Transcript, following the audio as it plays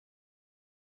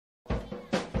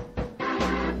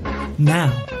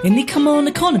Now, in the command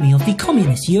economy of the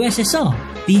communist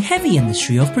USSR, the heavy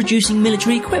industry of producing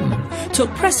military equipment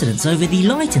took precedence over the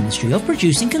light industry of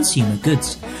producing consumer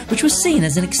goods, which was seen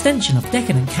as an extension of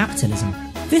decadent capitalism.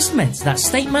 This meant that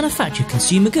state-manufactured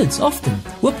consumer goods often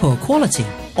were poor quality,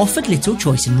 offered little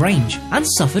choice in range, and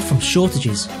suffered from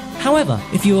shortages. However,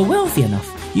 if you were wealthy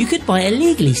enough, you could buy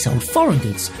illegally sold foreign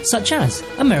goods such as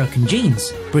American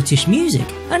jeans, British music,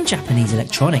 and Japanese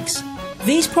electronics.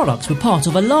 These products were part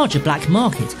of a larger black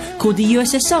market called the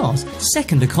USSR's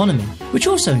second economy, which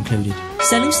also included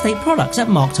selling state products at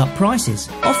marked up prices,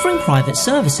 offering private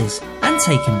services, and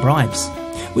taking bribes,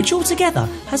 which altogether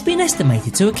has been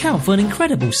estimated to account for an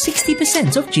incredible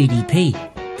 60% of GDP.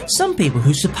 Some people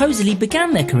who supposedly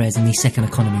began their careers in the second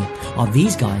economy are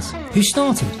these guys, who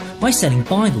started by selling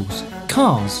Bibles,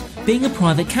 cars, being a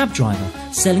private cab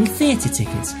driver, selling theatre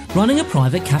tickets, running a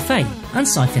private cafe, and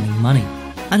siphoning money,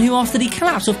 and who after the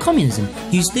collapse of communism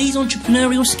used these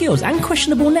entrepreneurial skills and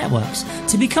questionable networks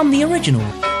to become the original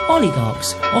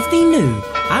oligarchs of the new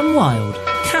and wild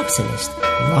capitalist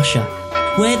Russia,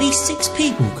 where these 6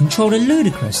 people controlled a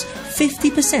ludicrous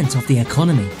 50% of the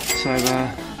economy. So,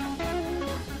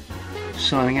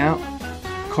 signing out,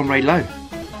 Comrade Lowe.